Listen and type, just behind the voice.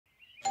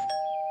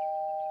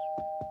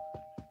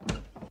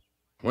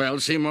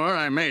Well, Seymour,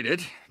 I made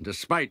it,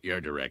 despite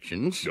your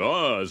directions.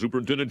 Ah,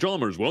 Superintendent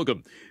Chalmers,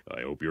 welcome. I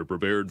hope you're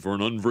prepared for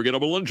an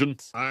unforgettable luncheon.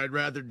 I'd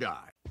rather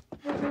die.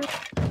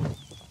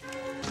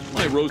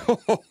 My roast.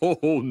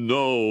 Oh,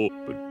 no.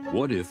 But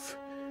what if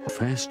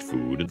fast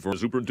food and for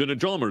Superintendent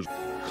Chalmers?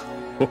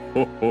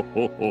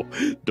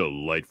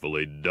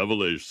 Delightfully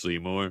devilish,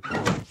 Seymour.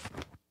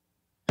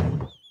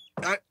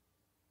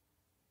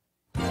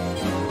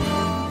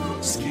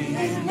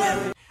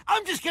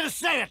 I'm just gonna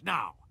say it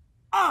now.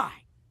 I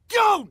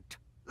don't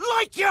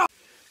like you!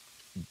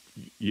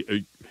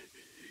 You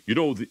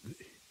know,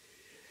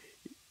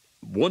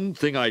 one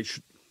thing I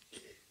should...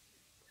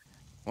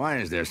 Why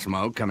is there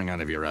smoke coming out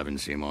of your oven,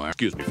 Seymour?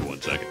 Excuse me for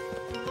 1 second.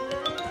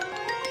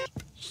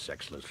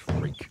 Sexless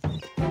freak.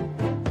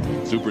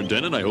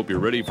 Superintendent, I hope you're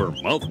ready for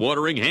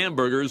mouth-watering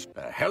hamburgers.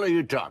 The hell are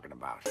you talking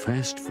about?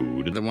 Fast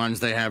food. The ones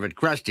they have at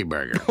Krusty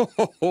Burger.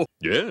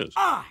 Yes.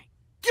 I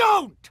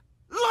don't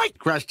like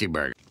Krusty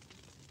Burger.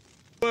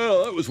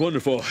 Well, that was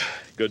wonderful.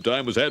 Good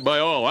time was had by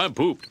all. I'm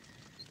pooped.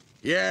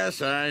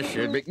 Yes, I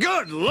should be.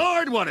 Good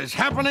Lord, what is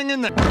happening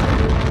in the...